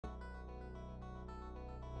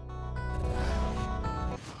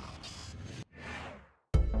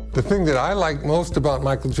The thing that I liked most about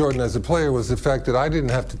Michael Jordan as a player was the fact that I didn't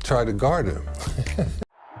have to try to guard him.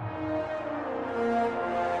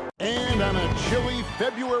 And on a chilly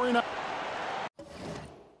February night.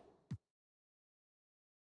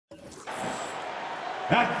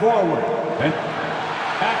 Back forward. And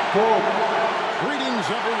back forward. Greetings,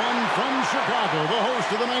 everyone, from Chicago, the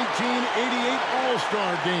host of the 1988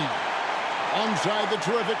 All-Star Game. Alongside the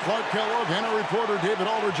terrific Clark Kellogg and our reporter David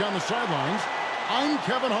Aldridge on the sidelines, I'm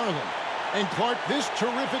Kevin Harlan. And Clark, this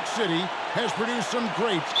terrific city has produced some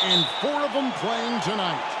greats, and 4 of them playing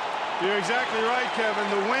tonight. You're exactly right, Kevin.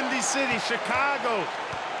 The Windy City, Chicago,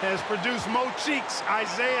 has produced Mo Cheeks,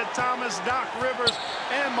 Isaiah Thomas, Doc Rivers,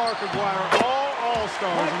 and Mark Aguirre, all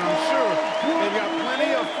All-Stars. And I'm sure they've got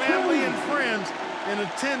plenty of family and friends in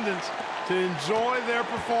attendance to enjoy their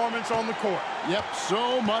performance on the court. Yep,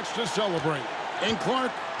 so much to celebrate. And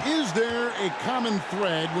Clark, is there a common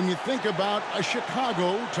thread when you think about a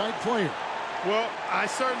Chicago-type player? Well, I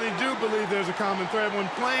certainly do believe there's a common thread. When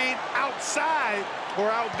playing outside or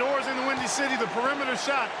outdoors in the Windy City, the perimeter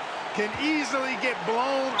shot can easily get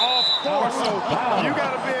blown off course. So you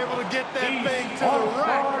got to be able to get that thing to the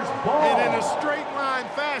rack and in a straight line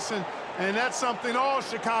fashion. And that's something all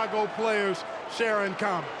Chicago players share in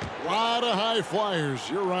common. A lot of high flyers,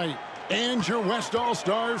 you're right. And your West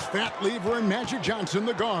All-Stars, Fat Lever and Magic Johnson,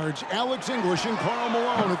 the guards, Alex English and Karl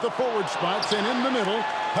Malone at the forward spots, and in the middle,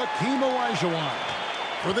 Hakeem Olajuwon.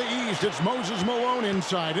 For the East, it's Moses Malone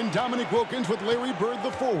inside, and Dominic Wilkins with Larry Bird,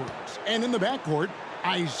 the forwards. And in the backcourt,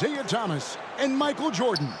 Isaiah Thomas and Michael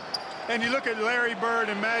Jordan. And you look at Larry Bird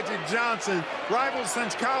and Magic Johnson, rivals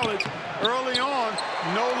since college. Early on,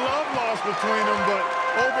 no love lost between them, but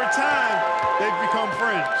over time, they've become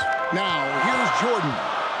friends. Now, here's Jordan.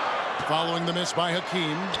 Following the miss by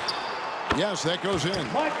Hakeem. Yes, that goes in.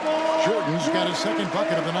 Jordan's got his second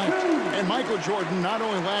bucket of the night. And Michael Jordan, not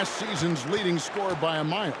only last season's leading scorer by a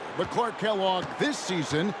mile, but Clark Kellogg this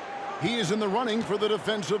season, he is in the running for the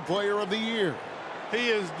Defensive Player of the Year. He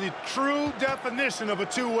is the true definition of a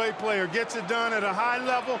two-way player. Gets it done at a high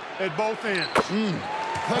level at both ends.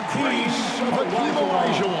 The grace of Hakeem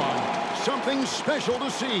Olajuwon. Something special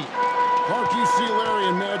to see. Clark, you see Larry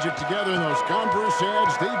and Magic together in those Converse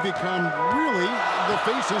ads. They've become really the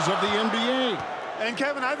faces of the NBA. And,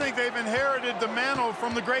 Kevin, I think they've inherited the mantle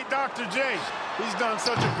from the great Dr. J. He's done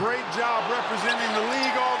such a great job representing the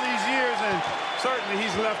league all these years, and certainly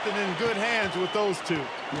he's left it in good hands with those two.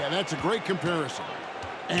 Yeah, that's a great comparison.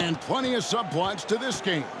 And plenty of subplots to this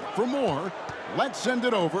game. For more, let's send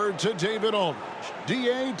it over to David Aldridge.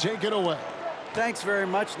 D.A., take it away. Thanks very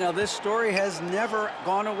much. Now, this story has never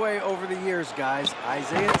gone away over the years, guys.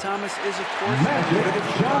 Isaiah Thomas is, of course, a native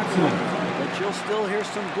Chicagoan, but you'll still hear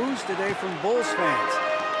some boos today from Bulls fans.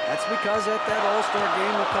 That's because at that All-Star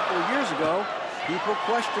game a couple of years ago, people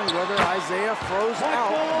questioned whether Isaiah froze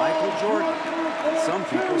out Michael Jordan. Some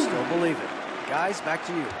people still believe it. Guys, back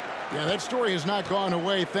to you. Yeah, that story has not gone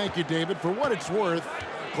away. Thank you, David. For what it's worth,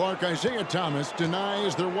 Clark, Isaiah Thomas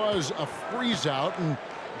denies there was a freeze-out, and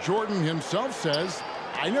Jordan himself says,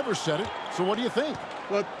 I never said it, so what do you think?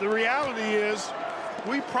 Well, the reality is,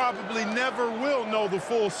 we probably never will know the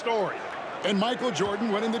full story. And Michael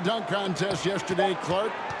Jordan winning the dunk contest yesterday,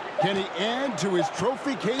 Clark. Can he add to his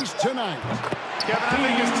trophy case tonight? Kevin, I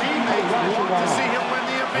think his teammates want to see him win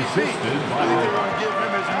the MVP. I think they're going to give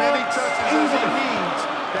him as many touches as he needs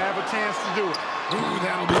to have a chance to do it. Ooh,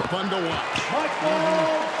 that'll be fun to watch.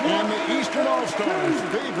 And the Eastern All-Stars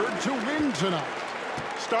favored to win tonight.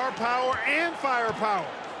 Star power and firepower,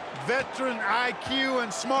 veteran IQ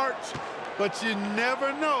and smarts, but you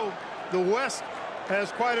never know. The West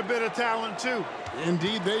has quite a bit of talent too.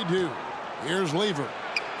 Indeed they do. Here's Lever,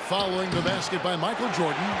 following the basket by Michael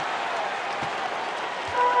Jordan.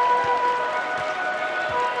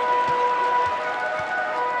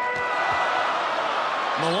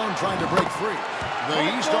 Malone trying to break free.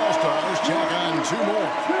 The East All-Stars check on 2 more.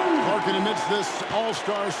 Clark, amidst this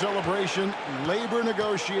All-Star celebration, labor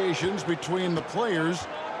negotiations between the players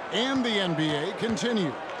and the NBA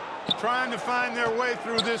continue. Trying to find their way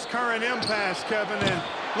through this current impasse, Kevin, and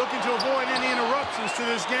looking to avoid any interruptions to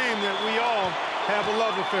this game that we all have a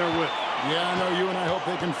love affair with. Yeah, I know you and I hope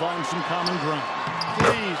they can find some common ground.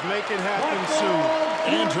 Please make it happen soon.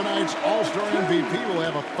 And tonight's All-Star MVP will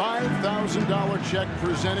have a $5,000 check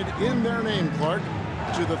presented in their name, Clark,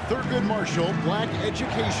 to the Thurgood Marshall Black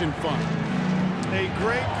Education Fund. A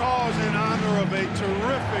great cause in honor of a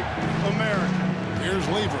terrific American. Here's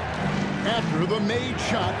Lever. After the made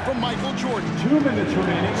shot from Michael Jordan. 2 minutes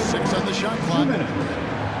remaining. 6 on the shot clock. 2 minutes.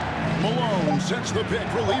 Malone sets the pick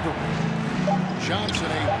for Lever. Johnson,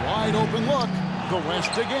 a wide open look. The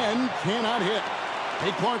West again cannot hit.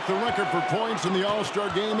 Hey, Clark, the record for points in the All-Star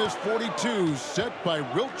game is 42, set by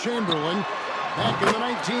Wilt Chamberlain back in the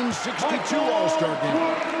 1962 All-Star game.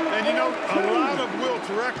 And, you know, a lot of Wilt's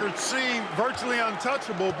records seem virtually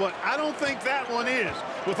untouchable, but I don't think that one is.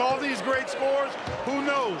 With all these great scores, who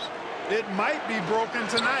knows? It might be broken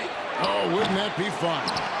tonight. Oh, wouldn't that be fun?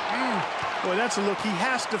 Boy, that's a look he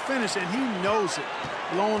has to finish, and he knows it.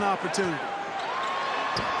 Lone opportunity.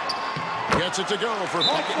 Gets it to go for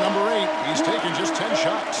bucket number 8. He's taken just 10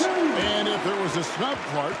 shots. And if there was a snub,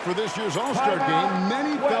 Clark, for this year's All-Star game,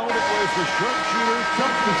 many felt it was the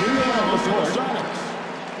sharpshooter in the Minnesota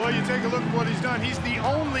Sonics. Well, you take a look at what he's done. He's the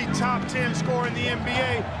only top 10 scorer in the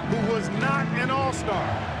NBA who was not an All-Star.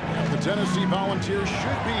 The Tennessee Volunteers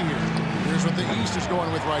should be here. Here's what the East is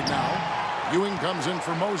going with right now. Ewing comes in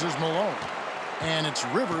for Moses Malone. And it's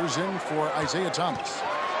Rivers in for Isaiah Thomas.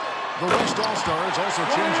 The West All-Stars also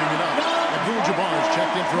changing it up. Abdul-Jabbar is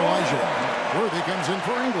checked in for Elijah. Worthy comes in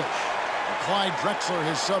for English. Clyde Drexler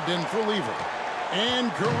has subbed in for Lever. And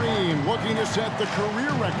Kareem looking to set the career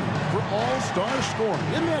record for All-Star scoring.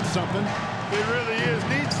 Isn't that something? It really is.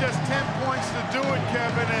 Needs just 10 points to do it,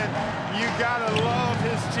 Kevin, and you got to love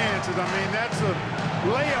his chances. I mean, that's a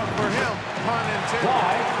layup for him, pun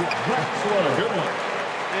intended. Drexler. A good one.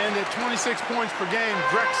 And at 26 points per game,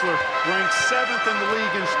 Drexler ranks 7th in the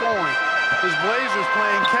league in scoring. His Blazers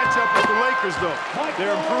playing catch-up with the Lakers, though.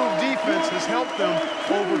 Their improved defense has helped them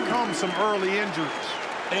overcome some early injuries.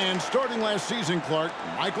 And starting last season, Clark,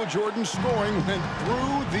 Michael Jordan's scoring went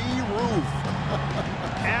through the roof.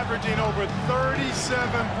 Averaging over 37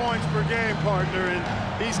 points per game, partner, and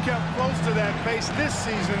he's kept close to that pace this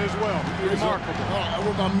season as well. Remarkable.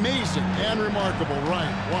 Amazing and remarkable,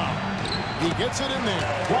 right. Wow. He gets it in there.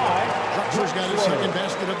 Drexler's got his second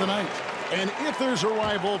basket of the night. And if there's a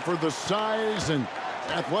rival for the size and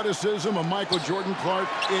athleticism of Michael Jordan, Clark,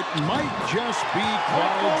 it might just be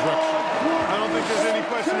Clyde Drexler. I don't think there's any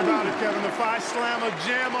question about it, Kevin. The Phi Slamma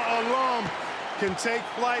Jamma alum can take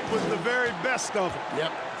flight with the very best of them.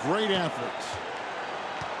 Yep, great athletes.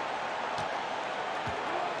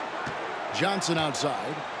 Johnson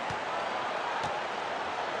outside.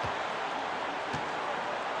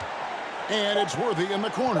 And it's Worthy in the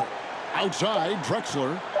corner. Outside,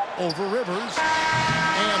 Drexler over Rivers.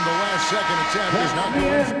 And the last second attempt is not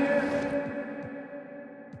good.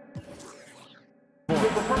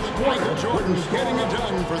 Michael Jordan's getting it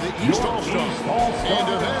done for the East All-Star. And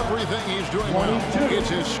of everything he's doing well, it's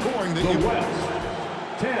his scoring that you want.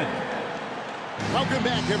 10. Welcome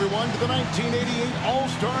back, everyone, to the 1988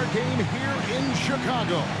 All-Star Game here in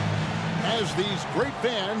Chicago. As these great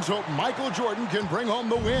fans hope Michael Jordan can bring home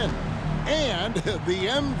the win and the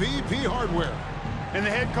MVP hardware. And the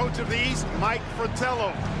head coach of the East, Mike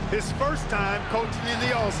Fratello, his first time coaching in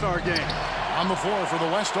the All-Star game. On the floor for the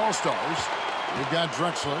West All-Stars, we've got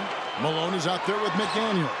Drexler. Malone is out there with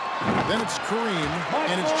McDaniel. Then it's Kareem,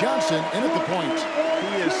 and it's Johnson in at the point.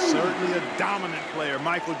 He is certainly a dominant player.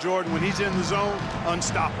 Michael Jordan, when he's in the zone,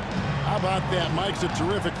 unstoppable. How about that? Mike's a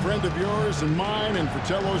terrific friend of yours and mine, and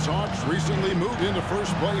Fratello's Hawks recently moved into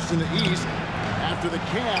first place in the East after the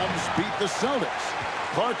Cavs beat the Celtics.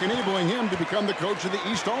 Clark enabling him to become the coach of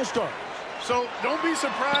the East All-Stars. So don't be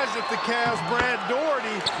surprised if the Cavs' Brad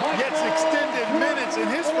Daugherty gets extended minutes in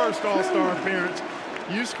his first All-Star appearance.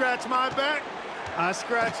 You scratch my back, I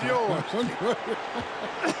scratch yours.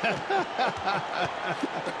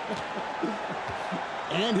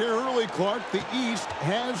 And here early, Clark, the East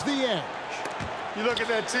has the edge. You look at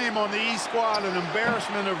that team on the East squad, an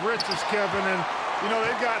embarrassment of riches, Kevin, and you know,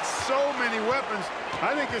 they've got so many weapons.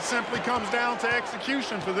 I think it simply comes down to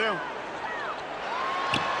execution for them.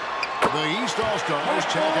 The East All-Stars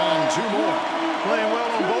check on 2 more. Playing well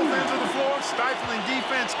on both ends of the floor, stifling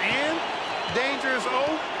defense and dangerous.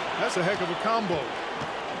 Oh, that's a heck of a combo.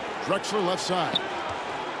 Drexler left side.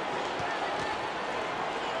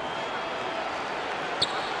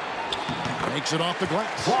 Makes it off the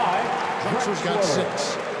glass. Drexler's got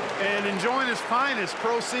 6. And enjoying his finest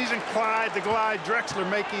pro season, Clyde the Glide Drexler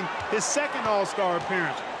making his second All-Star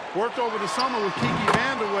appearance. Worked over the summer with Kiki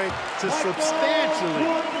Vandeweghe to substantially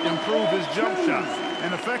improve his jump shot.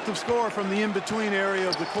 An effective scorer from the in-between area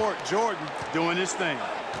of the court. Jordan doing his thing.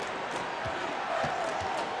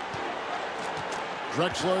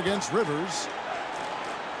 Drexler against Rivers.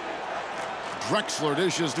 Drexler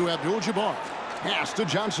dishes to Abdul-Jabbar. Pass to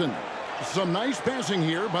Johnson. Some nice passing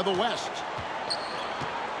here by the West.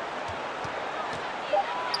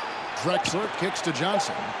 Drexler kicks to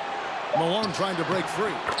Johnson. Malone trying to break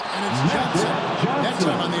free. And it's Johnson. That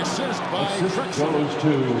time on the assist by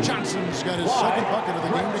Drexler. Johnson's got his second bucket of the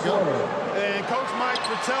game to go. And Coach Mike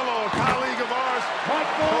Fratello, a colleague of ours,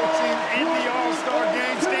 coaching in the All-Star game.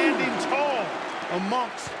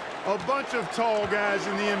 amongst a bunch of tall guys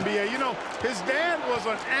in the NBA. You know, his dad was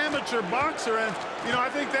an amateur boxer, and, you know, I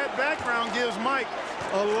think that background gives Mike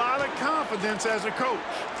a lot of confidence as a coach.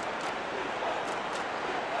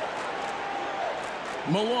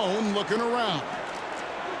 Malone looking around.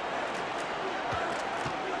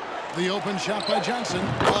 The open shot by Johnson.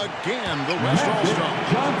 Again, the West All-Star.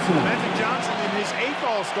 Magic Johnson in his 8th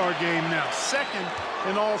All-Star game now. 2nd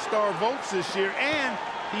in All-Star votes this year. And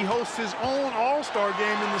he hosts his own All-Star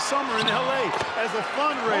game in the summer in L.A. as a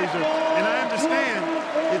fundraiser. And I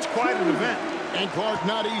understand it's quite an event. And Clark,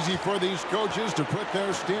 not easy for these coaches to put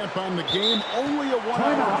their stamp on the game. Only a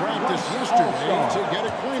 1-hour practice yesterday to get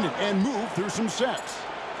acquainted and move through some sets.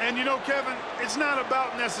 And you know, Kevin, it's not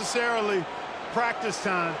about necessarily practice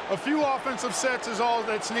time. A few offensive sets is all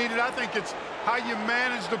that's needed. I think it's how you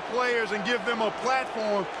manage the players and give them a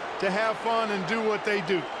platform to have fun and do what they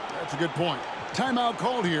do. That's a good point. Timeout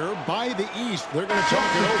called here by the East. They're going to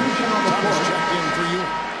talk it over. Thomas checked in for you.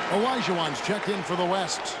 Olajuwon's checked in for the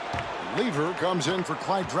West. Lever comes in for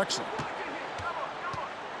Clyde Drexler.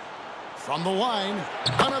 From the line,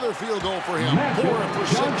 another field goal for him. 4 for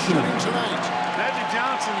 6 shooting tonight. Magic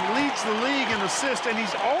Johnson leads the league in assists, and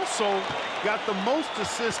he's also got the most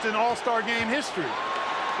assists in All-Star game history.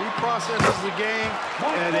 He processes the game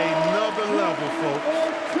at another level,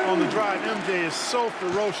 folks. On the drive, MJ is so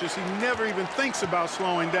ferocious, he never even thinks about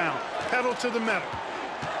slowing down. Pedal to the metal.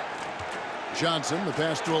 Johnson, the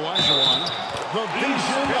pass to Olajuwon. The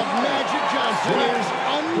vision of Magic Johnson is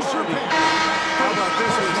unsurpassed. How about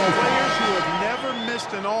this? Is players who have never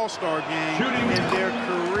missed an All-Star game in their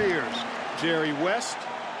careers. Jerry West,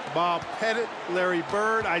 Bob Pettit, Larry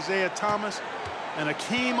Bird, Isaiah Thomas, and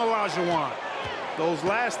Hakeem Olajuwon. Those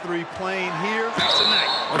last 3 playing here tonight.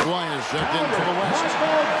 Maguire's checked in for the West.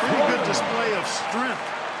 Pretty good display of strength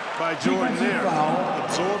by Jordan there.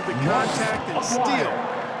 Absorbed the contact and still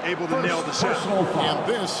able to nail the shot. And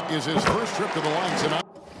this is his first trip to the line tonight.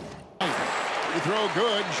 You throw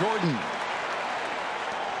good, Jordan.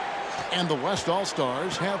 And the West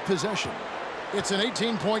All-Stars have possession. It's an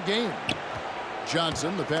 18-point game.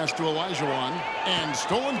 Johnson, the pass to Olajuwon, and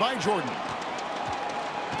stolen by Jordan.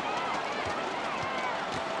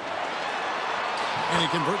 And he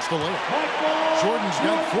converts the layup. Jordan's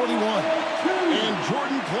got 41. And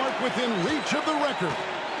Jordan Clark within reach of the record.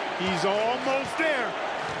 He's almost there.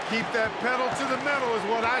 Keep that pedal to the metal is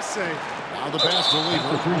what I say. Now the pass to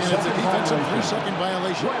Lever, and it's a defensive 3-second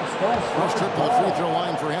violation. First trip to the free throw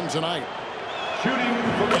line for him tonight.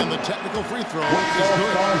 And the technical free throw is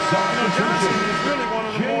good. Johnson is really one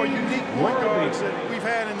of the more unique point guards that we've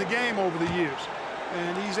had in the game over the years.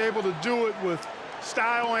 And he's able to do it with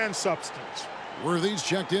style and substance. Worthy's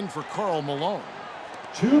checked in for Karl Malone.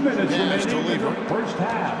 2 minutes remaining in the first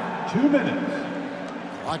half. 2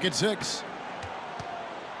 minutes. Clock at 6.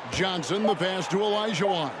 Johnson, the pass to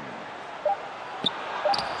Olajuwon.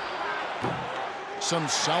 Some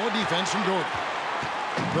solid defense from Jordan.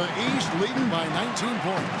 The East leading by 19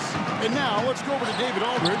 points. And now let's go over to David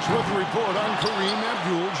Aldridge with a report on Kareem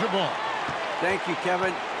Abdul-Jabbar. Thank you,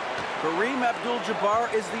 Kevin. Kareem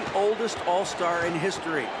Abdul-Jabbar is the oldest All-Star in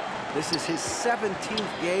history. This is his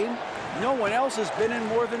 17th game. No one else has been in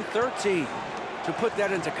more than 13. To put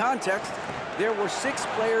that into context, there were 6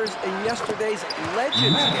 players in yesterday's Legends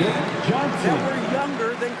game that were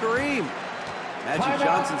younger than Kareem. Magic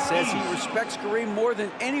Johnson says he respects Kareem more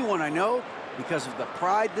than anyone I know because of the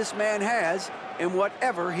pride this man has in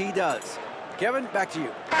whatever he does. Kevin, back to you. He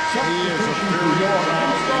is a very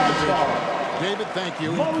individual. David, thank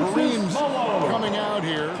you. Kareem's coming out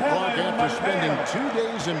here, Clark, after spending 2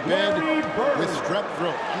 days in bed with strep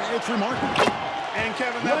throat. I mean, it's remarkable. And,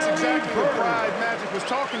 Kevin, that's exactly the pride Magic was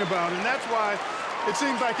talking about, and that's why it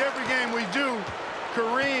seems like every game we do,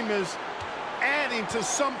 Kareem is adding to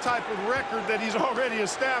some type of record that he's already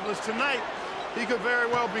established. Tonight, he could very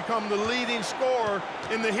well become the leading scorer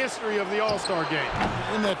in the history of the All-Star game.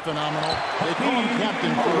 Isn't that phenomenal? They call him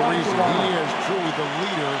captain for a reason. He is truly the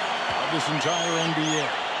leader of this entire NBA.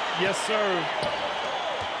 Yes, sir.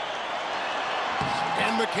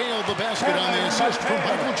 And McHale, the basket on the assist from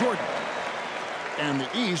Michael Jordan. And the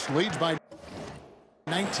East leads by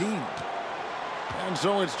 19. And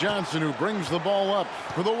so it's Johnson who brings the ball up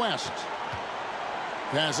for the West.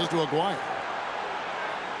 Passes to Aguirre.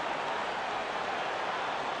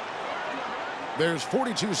 There's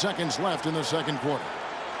 42 seconds left in the second quarter.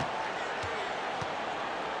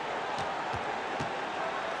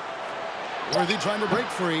 Worthy trying to break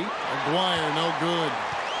free. Aguirre, no good.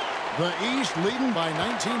 The East leading by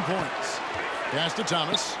 19 points. Pass to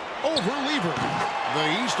Thomas. Over Lever. The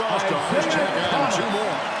East All-Stars check out 2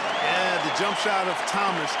 more. Yeah, the jump shot of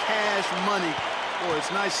Thomas, cash money. Boy,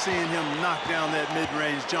 it's nice seeing him knock down that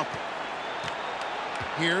mid-range jumper.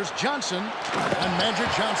 Here's Johnson, and Magic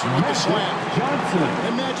Johnson with the slam.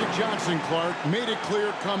 And Magic Johnson, Clark, made it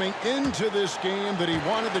clear coming into this game that he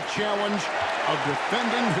wanted the challenge of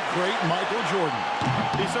defending the great Michael Jordan.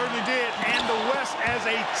 He certainly did, and the West as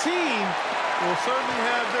a team will certainly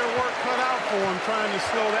have their work cut out for him trying to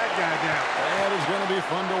slow that guy down. That is going to be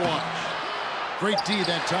fun to watch. Great D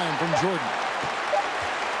that time from Jordan.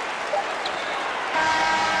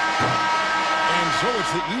 And so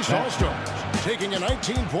it's the East All-Stars taking a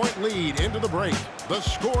 19-point lead into the break. The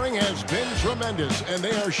scoring has been tremendous, and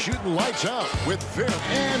they are shooting lights out with Vim.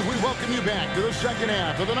 And we welcome you back to the second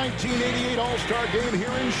half of the 1988 All-Star Game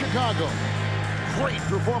here in Chicago. Great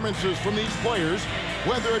performances from these players,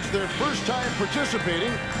 whether it's their first time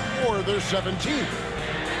participating or their 17th.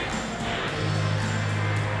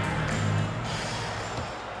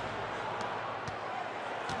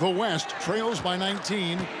 The West trails by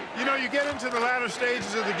 19. You know, you get into the latter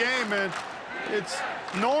stages of the game, and it's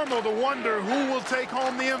normal to wonder who will take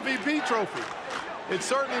home the MVP trophy. It's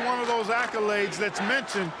certainly one of those accolades that's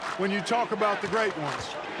mentioned when you talk about the great ones.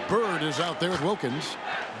 Bird is out there at Wilkins.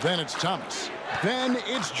 Then it's Thomas. Then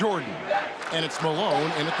it's Jordan. And it's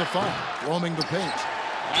Malone in at the 5, roaming the paint.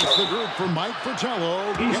 That's the group for Mike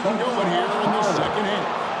Fratello. Getting going here in the second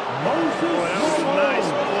half. Boy, that was a nice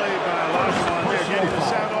play by Olajuwon there, getting the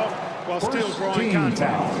shot off while still drawing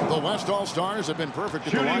contact. The West All-Stars have been perfect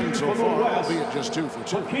at the line so far, albeit just 2 for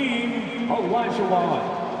 2. Olajuwon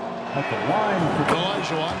at the line.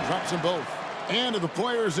 Olajuwon drops them both. And of the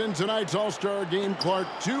players in tonight's All-Star Game, Clark,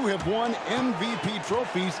 2 have won MVP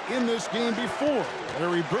trophies in this game before.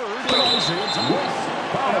 Larry Bird and Isaiah Thomas.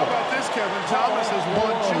 How about this, Kevin? Thomas has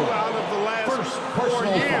won 2 out of the last 4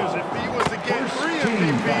 years. If he was to get 3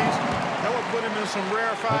 MVPs, that would put him in some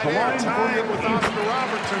rarefied air, tying with Oscar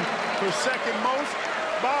Robertson for second most.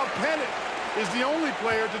 Bob Pettit is the only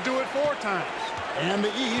player to do it 4 times. And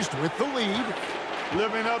the East with the lead.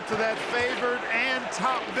 Living up to that favored and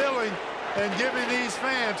top billing and giving these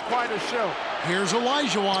fans quite a show. Here's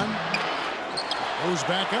Olajuwon. Goes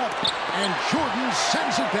back up. And Jordan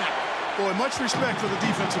sends it back. Boy, much respect for the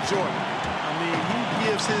defensive Jordan. I mean, he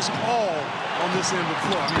gives his all on this end of the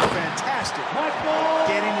floor. I mean, fantastic.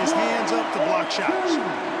 Getting his hands up to block shots.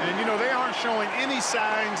 And, you know, they aren't showing any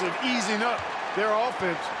signs of easing up. Their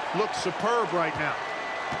offense looks superb right now.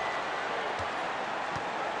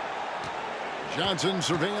 Johnson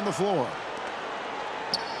surveying the floor.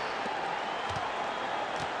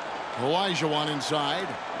 Olajuwon inside,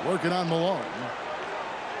 working on Malone.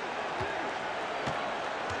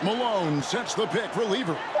 Malone sets the pick for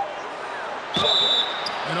Lever.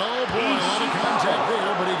 And oh boy, a lot of contact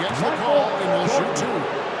there, but he gets the call and will shoot 2.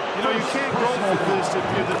 You know, you can't go for this if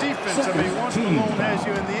you're the defense. I mean, once Malone has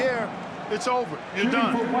you in the air, it's over. You're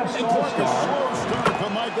done. And Clark, a slow start for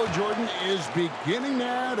Michael Jordan is beginning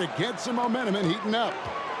now to get some momentum and heating up.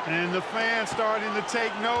 And the fans starting to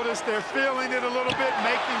take notice. They're feeling it a little bit,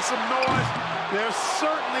 making some noise. They're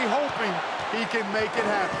certainly hoping he can make it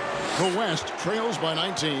happen. The West trails by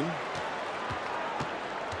 19.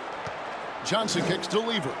 Johnson kicks to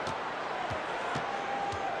Lever.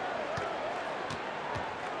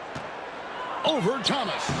 Over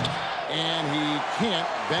Thomas. And he can't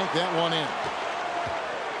bank that one in.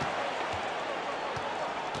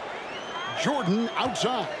 Jordan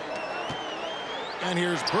outside. And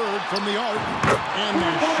here's Bird from the arc. And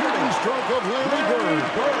the shooting stroke of Larry Bird.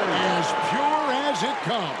 As pure as it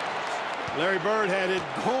comes. Larry Bird had it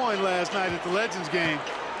going last night at the Legends game.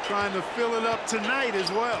 Trying to fill it up tonight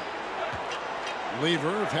as well.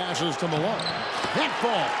 Lever passes to Malone. That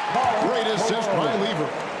ball. Great assist by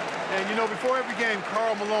Lever. And, you know, before every game,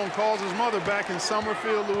 Karl Malone calls his mother back in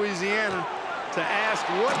Summerfield, Louisiana, to ask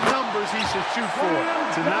what numbers he should shoot for.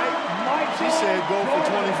 Tonight, she said go for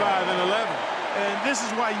 25 and 11. And this is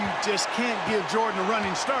why you just can't give Jordan a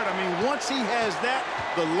running start. I mean, once he has that,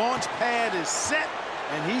 the launch pad is set,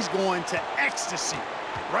 and he's going to ecstasy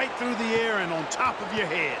right through the air and on top of your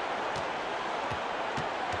head.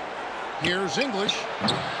 Here's English.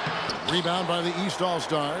 Rebound by the East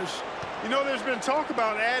All-Stars. You know, there's been talk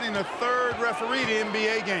about adding a 3rd referee to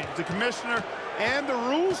NBA games. The commissioner and the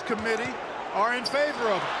rules committee are in favor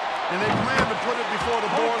of it. And they plan to put it before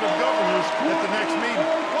the Board of Governors at the next meeting.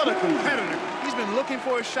 What a competitor. He's been looking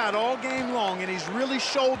for a shot all game long, and he's really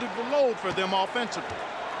shouldered the load for them offensively.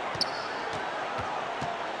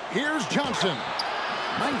 Here's Johnson.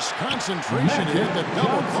 Nice concentration in the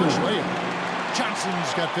double push layup.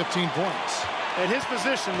 Johnson's got 15 points. At his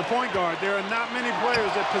position, the point guard, there are not many players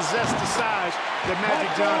that possess the size that Magic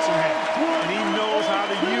Johnson has. And he knows how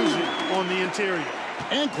to use it on the interior.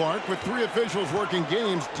 And Clark, with 3 officials working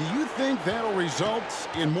games, do you think that'll result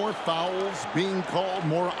in more fouls being called,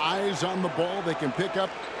 more eyes on the ball? They can pick up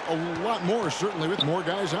a lot more, certainly, with more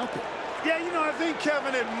guys out there. Yeah, you know, I think,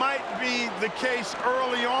 Kevin, it might be the case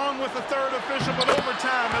early on with the 3rd official, but over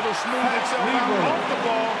time it'll smooth itself out off the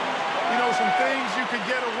ball. You know, some things you could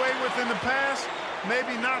get away with in the past,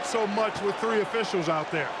 maybe not so much with 3 officials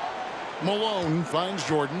out there. Malone finds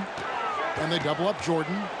Jordan, and they double up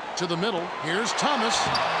Jordan to the middle. Here's Thomas.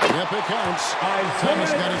 Yep, it counts.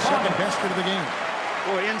 Thomas got his 2nd basket of the game.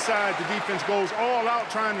 Boy, inside, the defense goes all out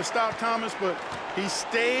trying to stop Thomas, but he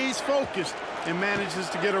stays focused and manages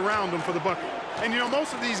to get around him for the bucket. And, you know,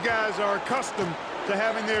 most of these guys are accustomed to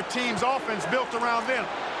having their team's offense built around them.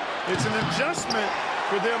 It's an adjustment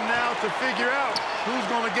for them now to figure out who's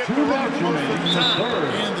going to get the rock most of the time.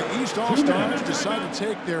 And the East All-Stars decide to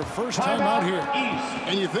take their first time out here.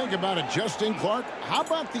 And you think about adjusting, Clark, how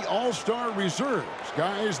about the All-Star reserves?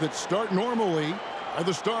 Guys that start normally are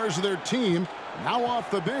the stars of their team, now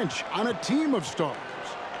off the bench on a team of stars.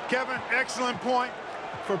 Kevin, excellent point.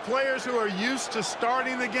 For players who are used to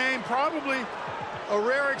starting the game, probably a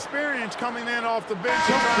rare experience coming in off the bench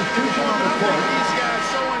and trying to get going. I think these guys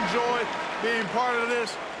so enjoy being part of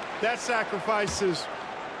this. That sacrifice is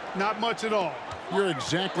not much at all. You're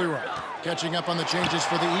exactly right. Catching up on the changes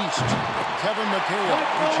for the East. Kevin McHale,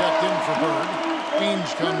 who checked in for Bird.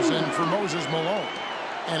 Ainge comes in for Moses Malone.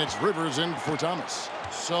 And it's Rivers in for Thomas.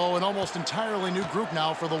 So an almost entirely new group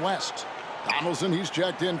now for the West. Donaldson, he's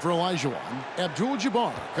checked in for Olajuwon.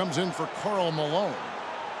 Abdul-Jabbar comes in for Karl Malone.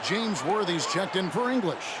 James Worthy's checked in for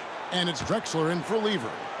English. And it's Drexler in for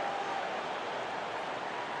Lever.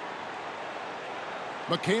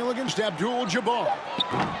 McHale against Abdul-Jabbar.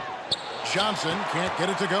 Johnson can't get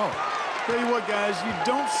it to go. Tell you what, guys, you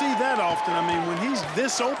don't see that often. I mean, when he's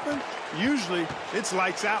this open, usually it's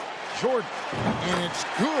lights out. Jordan. And it's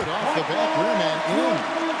good off the back rim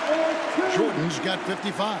and in. Jordan's got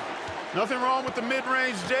 55. Nothing wrong with the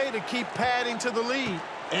mid-range J to keep padding to the lead.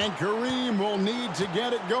 And Kareem will need to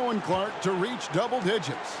get it going, Clark, to reach double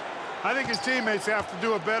digits. I think his teammates have to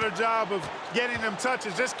do a better job of getting him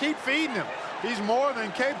touches. Just keep feeding him. He's more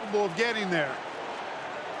than capable of getting there.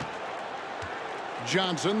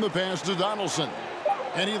 Johnson, the pass to Donaldson.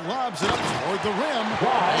 And he lobs it up toward the rim.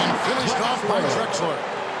 And finished off by Drexler.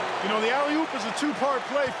 You know, the alley-oop is a 2-part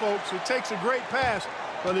play, folks. It takes a great pass,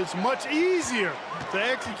 but it's much easier to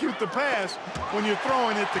execute the pass when you're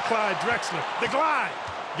throwing it to Clyde Drexler. The glide,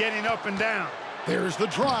 getting up and down. There's the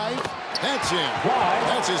drive. That's in.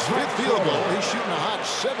 That's his 5th field goal. He's shooting a hot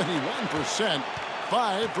 71%.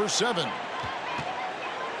 5 for 7.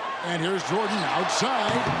 And here's Jordan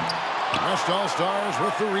outside. West All-Stars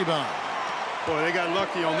with the rebound. Boy, they got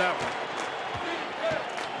lucky on that one.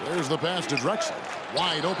 There's the pass to Drexler.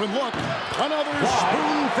 Wide open look. Another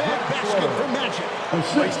spoon-fed basket from Magic.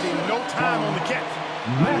 Wasting no time on the catch.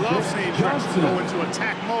 I love seeing Drexler go into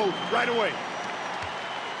attack mode right away.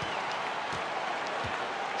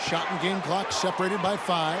 Shot and game clock separated by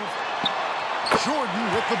 5. Jordan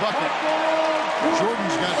with the bucket.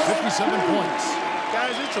 Jordan's got 57 points.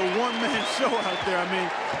 Guys, it's a one-man show out there. I mean,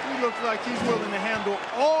 he looks like he's willing to handle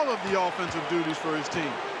all of the offensive duties for his team.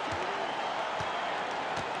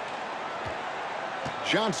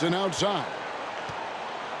 Johnson outside.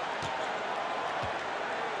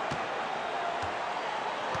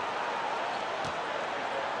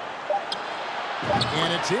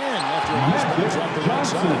 And it's in after a nice bounce off the right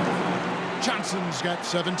side. Johnson's got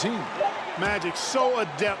 17. Magic so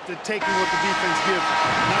adept at taking what the defense gives.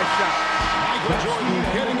 Nice shot. Michael Jordan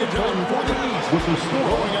getting it done for the East.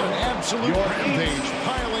 Going at an absolute rampage,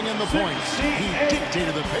 piling in the points. He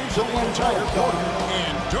dictated the pace of the entire quarter.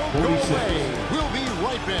 And don't go away. We'll be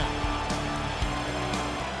right back.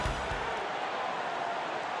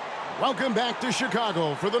 Welcome back to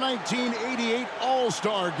Chicago for the 1988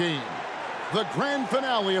 All-Star Game. The grand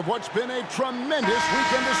finale of what's been a tremendous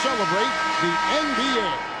weekend to celebrate the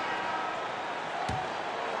NBA.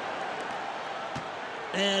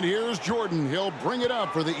 And here's Jordan. He'll bring it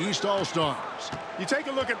up for the East All-Stars. You take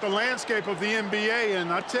a look at the landscape of the NBA,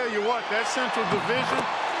 and I tell you what, that Central Division,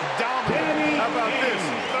 dominant. How about this?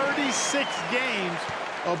 36 games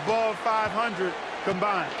above 500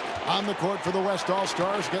 combined. On the court for the West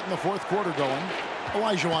All-Stars, getting the 4th quarter going.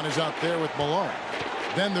 Olajuwon is out there with Malone.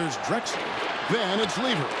 Then there's Drexler. Then it's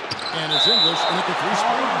Lever. And it's English in at the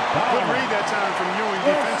 3-spot. Good read that time from Ewing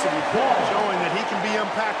defensively, showing that he can be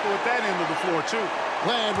impactful at that end of the floor, too.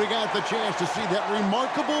 Glad we got the chance to see that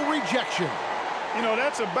remarkable rejection. You know,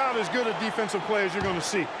 that's about as good a defensive play as you're going to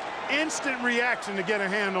see. Instant reaction to get a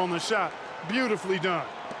hand on the shot. Beautifully done.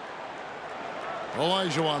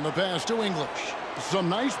 Olajuwon, the pass to English. Some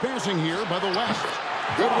nice passing here by the West.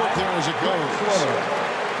 Good work there as it goes.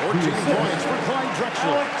 14 points for Clyde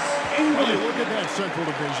Drexler. When you look at that Central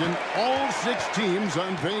Division, all 6 teams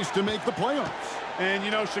on pace to make the playoffs. And,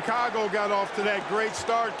 you know, Chicago got off to that great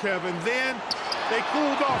start, Kevin. Then they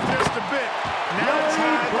cooled off just a bit. Now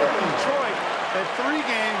tied with Detroit at 3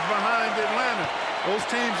 games behind Atlanta. Those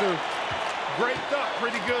teams are breaked up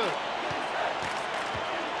pretty good.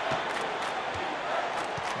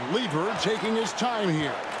 Lever taking his time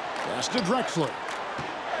here. Pass to Drexler.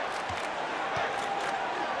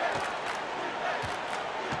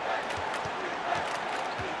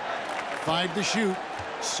 Five to shoot.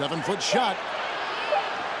 7-foot shot.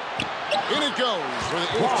 In it goes for the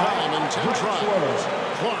 8th time in 10 tries.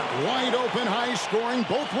 Clark wide open, high scoring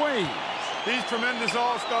both ways. These tremendous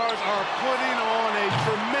All-Stars are putting on a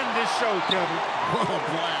tremendous show, Kevin. What a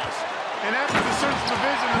blast. And after the Central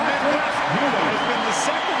Division, the Midwest has been the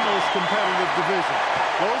 2nd most competitive division.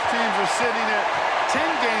 Those teams are sitting at 10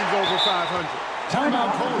 games over 500.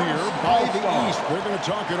 Timeout call here by the East. We're going to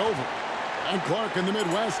talk it over. And Clark in the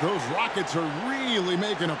Midwest, those Rockets are really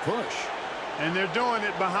making a push. And they're doing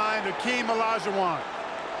it behind Hakeem Olajuwon.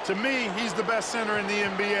 To me, he's the best center in the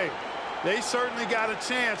NBA. They certainly got a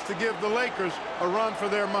chance to give the Lakers a run for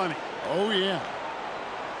their money. Oh, yeah.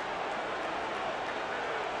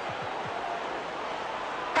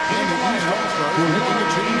 And the East All-Stars are making a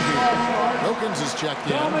change here. Wilkins is checked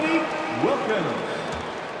in. Dominique Wilkins.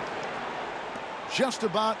 Just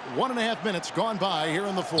about 1.5 minutes gone by here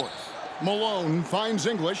in the 4th. Malone finds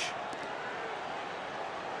English.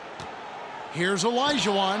 Here's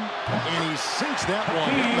Olajuwon, and he sinks that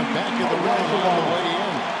one in the back of the rim on the way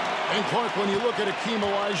in. And Clark, when you look at Hakeem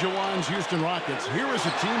Olajuwon's Houston Rockets, here is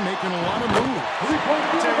a team making a lot of moves.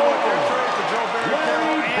 Take a look at trade for Joe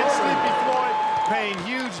Barry and Sleepy Floyd, paying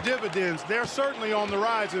huge dividends. They're certainly on the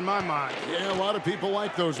rise in my mind. Yeah, a lot of people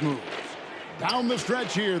like those moves. Down the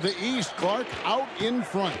stretch here, the East, Clark out in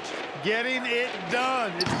front. Getting it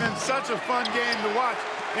done. It's been such a fun game to watch.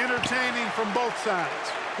 Entertaining from both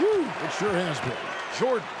sides. Whew, it sure has been.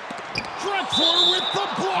 Jordan. Drexler with the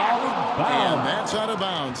block. And that's out of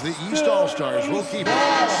bounds. The East All-Stars will keep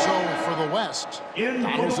it. So for the West,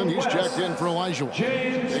 Donaldson, he's checked in for Olajuwon.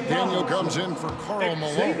 McDaniel comes in for Karl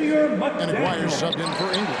Malone. And Aguirre subbed in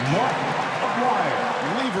for English.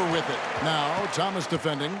 Lever with it. Now Thomas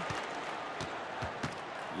defending.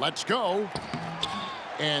 Let's go.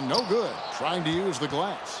 And no good. Trying to use the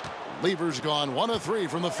glass. Lever's gone 1 of 3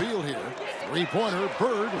 from the field here. 3-pointer,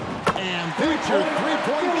 Bird. And that's your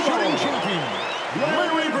 3-point shooting champion,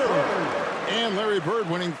 Larry Bird. And Larry Bird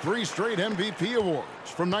winning 3 straight MVP awards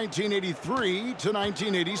from 1983 to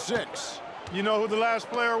 1986. You know who the last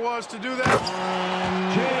player was to do that?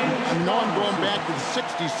 I know I'm going back to the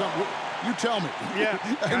 60-something. You tell me. Yeah,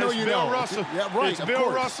 I know you Bill know. Russell. Yeah, right. It's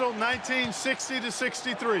Bill Russell, 1960 to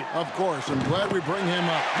 63. Of course. I'm glad we bring him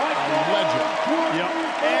up. A legend. Yep.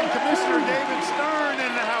 And Commissioner David Stern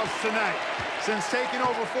in the house tonight. Since taking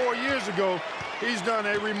over 4 years ago, he's done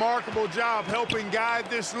a remarkable job helping guide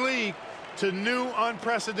this league to new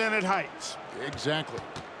unprecedented heights. Exactly.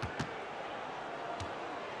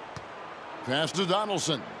 Pass to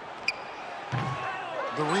Donaldson.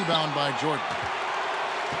 The rebound by Jordan.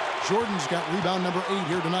 Jordan's got rebound number 8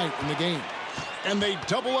 here tonight in the game. And they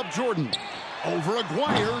double up Jordan. Over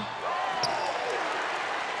Aguirre.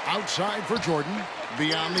 Outside for Jordan.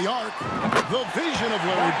 Beyond the arc. The vision of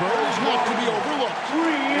Larry Bird is not to be overlooked.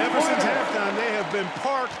 Ever since halftime, they have been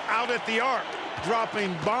parked out at the arc,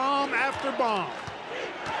 dropping bomb after bomb.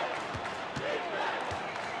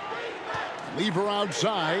 Lever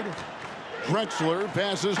outside. Drexler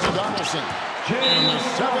passes to Donaldson. And the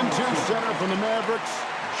 7-2 center from the Mavericks,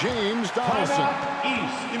 James Donaldson.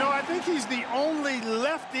 You know, I think he's the only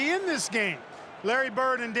lefty in this game. Larry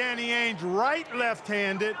Bird and Danny Ainge right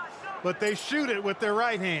left-handed, but they shoot it with their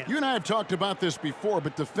right hand. You and I have talked about this before,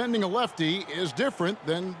 but defending a lefty is different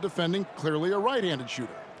than defending clearly a right-handed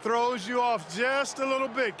shooter. Throws you off just a little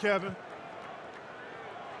bit, Kevin.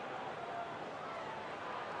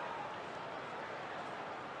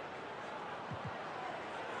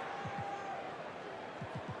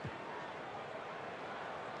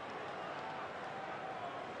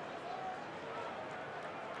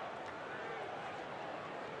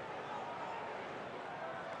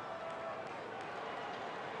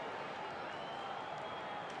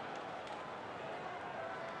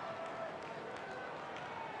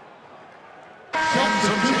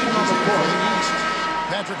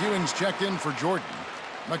 Patrick Ewing's checked in for Jordan.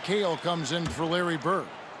 McHale comes in for Larry Bird.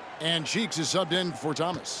 And Cheeks is subbed in for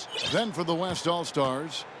Thomas. Then for the West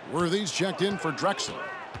All-Stars, Worthy's checked in for Drexler.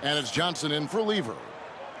 And it's Johnson in for Lever.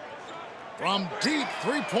 From deep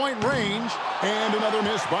three-point range, and another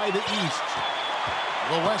miss by the East.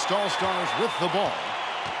 The West All-Stars with the ball.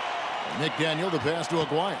 McDaniel, the pass to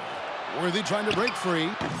Aguirre. Worthy trying to break free.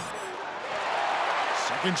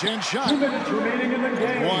 Second chance shot. 2 minutes remaining in the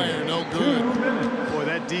game. Aguirre, no good. 2 minutes. Boy,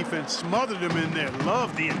 that defense smothered him in there.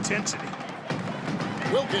 Love the intensity.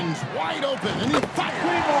 Wilkins wide open, and he fired.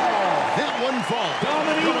 That one falls.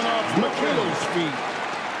 Coming off McHale's feet.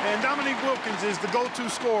 And Dominique Wilkins is the go-to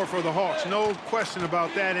scorer for the Hawks. No question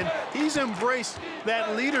about that. And he's embraced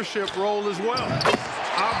that leadership role as well.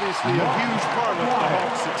 Obviously a huge part of the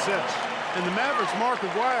Hawks' success. And the Mavericks' Mark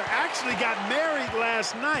Aguirre actually got married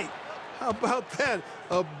last night. How about that?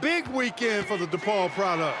 A big weekend for the DePaul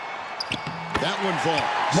product. That one falls.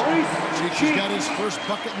 Cheeks has got his first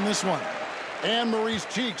bucket in this one. And Maurice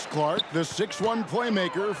Cheeks, Clark, the 6'1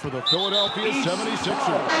 playmaker for the Philadelphia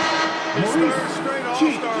 76ers. His third straight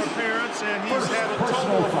All-Star appearance, and he's had a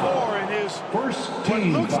total of 4 in his what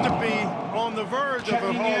looks to be on the verge of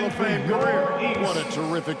a Hall of Fame career. What a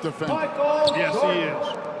terrific defender. Yes, he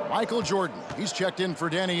is. Michael Jordan, he's checked in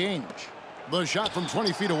for Danny Ainge. The shot from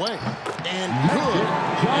 20 feet away. And good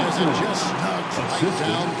as it just snugs right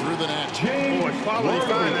down through the net. Boy, quality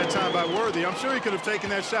find that time by Worthy. I'm sure he could have taken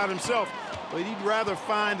that shot himself, but he'd rather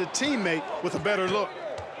find a teammate with a better look.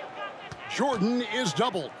 Jordan is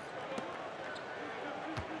doubled.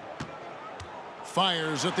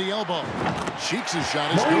 Fires at the elbow. Cheeks'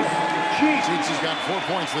 shot is good. Cheeks has got 4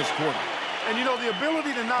 points this quarter. And you know, the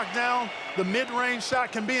ability to knock down the mid-range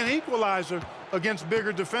shot can be an equalizer against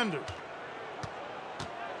bigger defenders.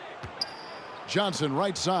 Johnson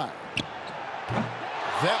right side.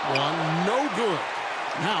 That one no good.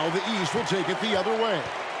 Now the East will take it the other way.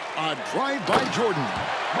 A drive by Jordan.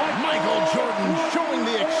 Michael Jordan showing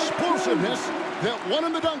the explosiveness that won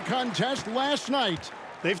in the dunk contest last night.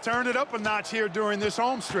 They've turned it up a notch here during this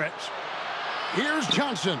home stretch. Here's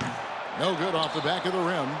Johnson. No good off the back of the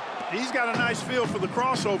rim. He's got a nice feel for the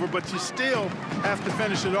crossover, but you still have to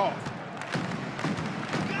finish it off.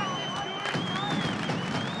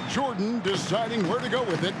 Jordan deciding where to go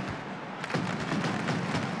with it.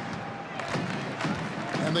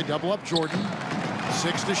 And they double up Jordan.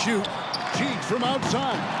 6 to shoot. Cheeks from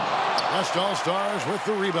outside. West All-Stars with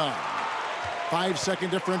the rebound.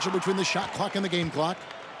 5-second differential between the shot clock and the game clock.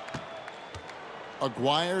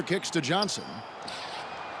 Aguirre kicks to Johnson.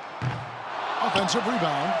 Offensive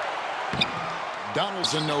rebound.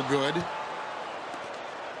 Donaldson no good.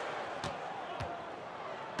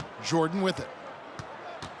 Jordan with it.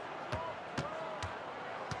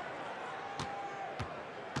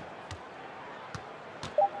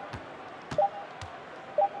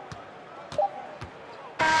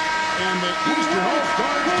 And the Eastern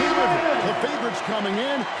All-Stars deliver. The favorites coming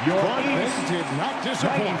in. But they did not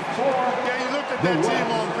disappoint. Yeah, you looked at that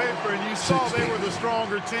team on paper and you saw they were the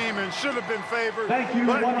stronger team and should have been favored. Thank you,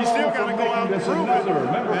 but you still got to go out and prove it.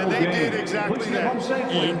 And they did exactly that.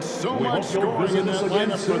 And so much scoring in that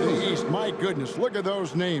lineup for the East. My goodness, look at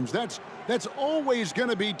those names. That's always going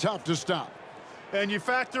to be tough to stop. And you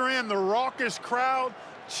factor in the raucous crowd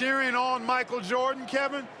cheering on Michael Jordan,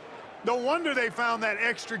 Kevin. No wonder they found that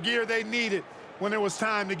extra gear they needed when it was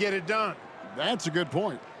time to get it done. That's a good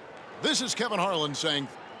point. This is Kevin Harlan saying,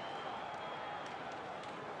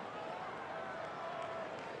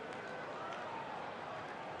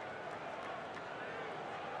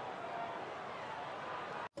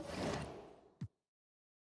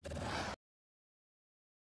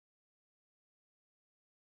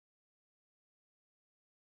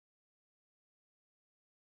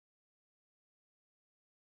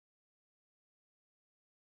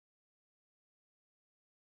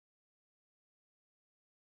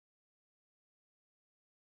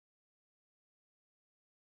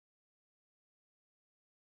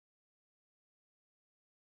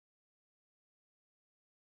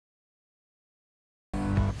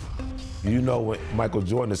 You know when Michael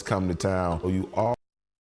Jordan has come to town, you all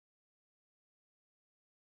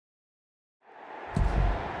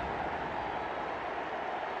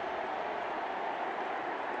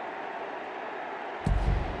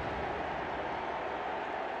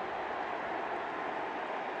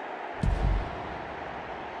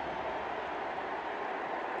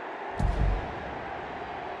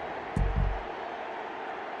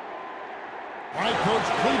right, Coach,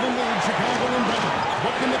 Cleveland leads Chicago inbound.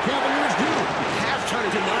 What can the Cavaliers do? Half trying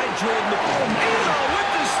to deny Jordan. Oh, man, with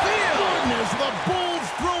the steal. Goodness, the Bulls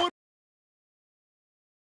throw it.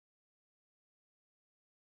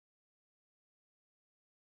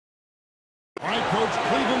 All right, Coach,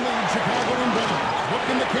 Cleveland leads Chicago inbound. What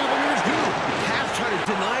can the Cavaliers do? Half trying to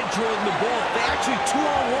deny Jordan the ball. They actually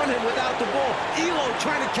 2-on-1 him without the ball. Elo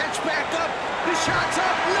trying to catch back up. The shot's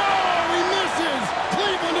up. No, he misses.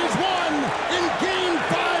 Cleveland has won in Game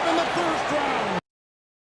 5 in the first round.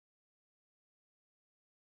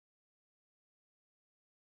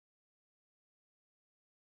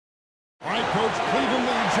 All right, Coach, Cleveland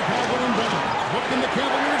leads Chicago inbound. What can the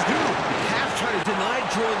Cavaliers do? Half trying to deny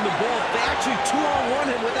Jordan the ball. They actually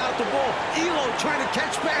 2-on-1 him without the ball. Elo trying to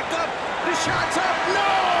catch back up. The shot's up.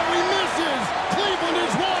 No, he misses. Cleveland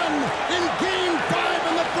has won in Game 5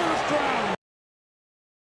 in the first round.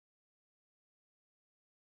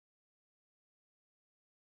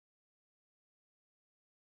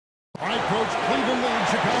 All right, Coach, Cleveland leads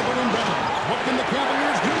Chicago inbound. What can the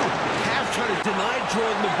Cavaliers do? Half trying to deny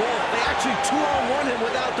Jordan the ball. They actually 2-on-1 him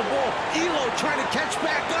without the ball. Elo trying to catch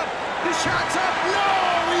back up. The shot's up. No,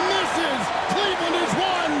 he misses. Cleveland has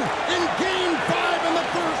won in Game 5 in the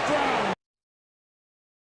first round.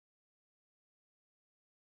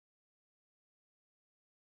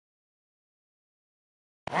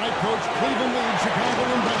 All right, Coach, Cleveland leads Chicago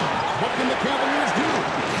inbound. What can the Cavaliers do?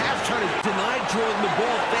 Half trying to deny Jordan the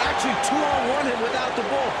ball. They actually 2-on-1 him without the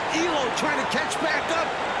ball. Elo trying to catch back up.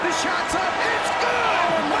 The shot's up. It's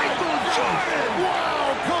good! Michael Jordan!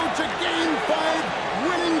 Wow, Coach, a Game 5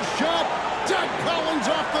 winning shot. Doug Collins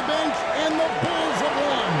off the bench, and the Bulls have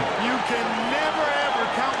won. You can never, ever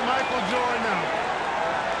count Michael Jordan out.